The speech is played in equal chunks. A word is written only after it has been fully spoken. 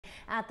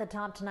At the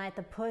top tonight,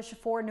 the push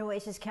for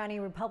Nueces County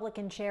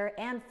Republican Chair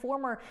and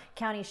former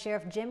County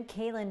Sheriff Jim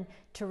Kaelin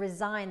to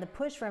resign. The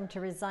push for him to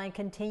resign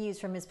continues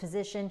from his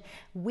position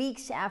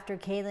weeks after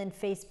Kaelin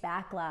faced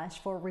backlash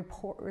for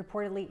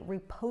reportedly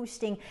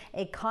reposting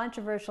a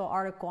controversial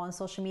article on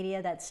social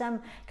media that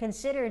some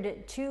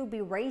considered to be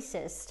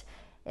racist.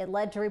 It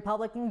led to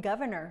Republican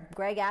Governor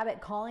Greg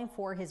Abbott calling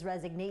for his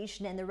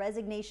resignation, and the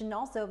resignation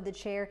also of the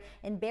chair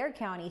in Bexar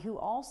County, who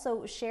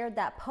also shared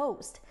that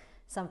post,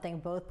 something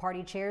both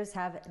party chairs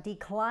have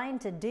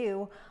declined to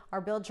do. Our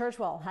Bill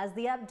Churchwell has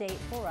the update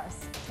for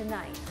us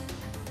tonight.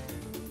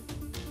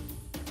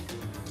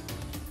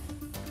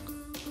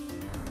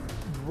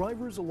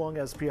 Drivers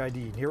along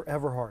SPID near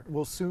Everhart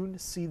will soon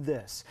see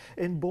this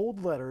in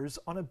bold letters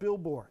on a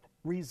billboard.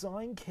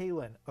 Resign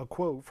Kaelin, a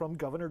quote from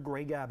Governor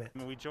Greg Abbott.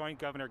 We joined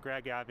Governor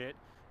Greg Abbott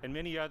and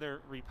many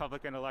other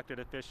Republican elected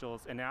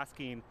officials in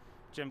asking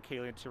Jim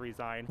Kaelin to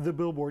resign. The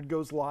billboard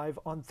goes live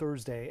on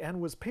Thursday and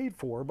was paid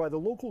for by the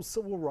local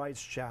civil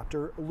rights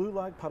chapter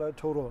LULAC para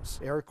Todos.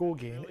 Eric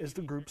Olguin is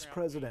the group's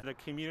president. The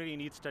community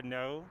needs to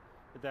know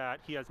that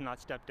he has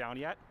not stepped down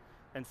yet,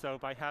 and so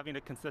by having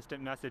a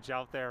consistent message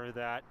out there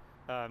that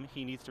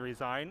he needs to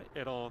resign,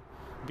 it'll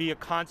be a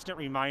constant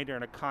reminder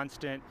and a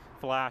constant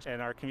flash in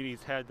our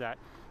community's head that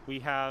we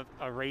have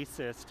a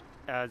racist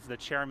as the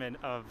chairman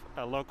of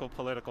a local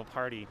political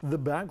party. The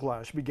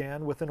backlash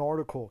began with an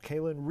article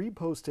Kaelin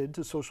reposted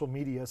to social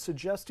media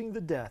suggesting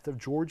the death of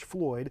George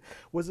Floyd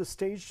was a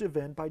staged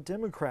event by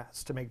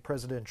Democrats to make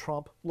President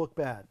Trump look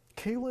bad.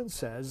 Kaelin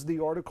says the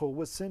article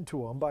was sent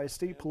to him by a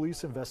state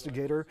police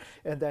investigator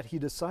and that he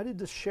decided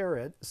to share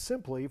it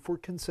simply for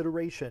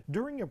consideration.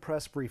 During a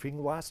press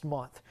briefing last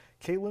month,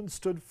 Kaelin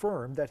stood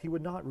firm that he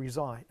would not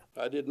resign.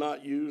 I did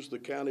not use the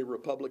county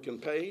Republican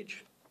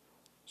page,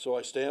 so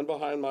I stand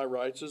behind my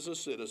rights as a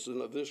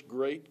citizen of this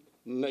great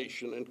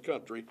nation and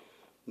country,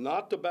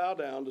 not to bow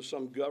down to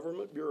some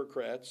government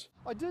bureaucrats.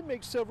 I did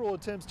make several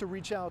attempts to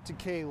reach out to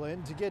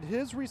Kaelin to get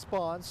his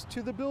response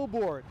to the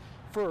billboard.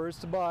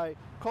 First, by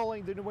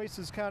calling the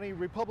Nueces County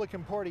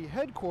Republican Party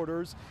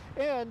headquarters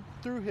and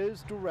through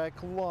his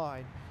direct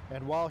line.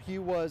 And while he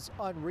was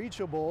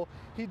unreachable,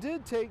 he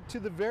did take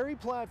to the very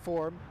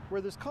platform where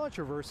this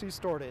controversy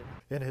started.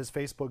 In his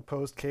Facebook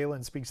post,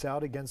 Kaelin speaks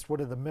out against one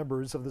of the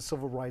members of the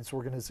civil rights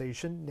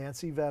organization,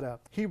 Nancy Vetta.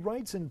 He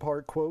writes in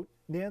part, quote,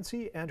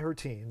 "Nancy and her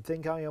team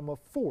think I am a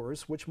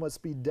force which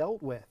must be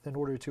dealt with in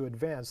order to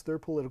advance their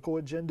political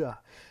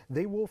agenda.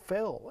 They will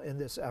fail in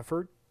this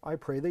effort. I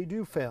pray they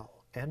do fail.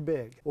 And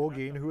big."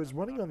 Olguin, who is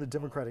running on the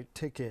Democratic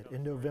ticket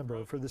in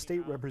November for the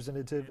state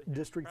representative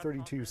District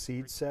 32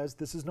 seat, says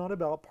this is not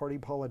about party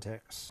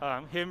politics.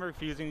 Him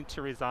refusing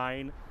to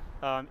resign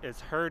is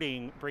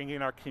hurting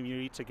bringing our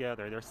community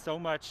together. There's so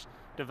much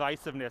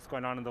divisiveness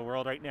going on in the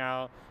world right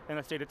now, in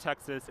the state of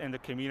Texas, and the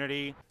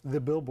community.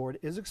 The billboard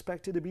is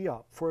expected to be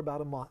up for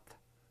about a month.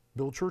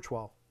 Bill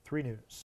Churchwell, 3 News.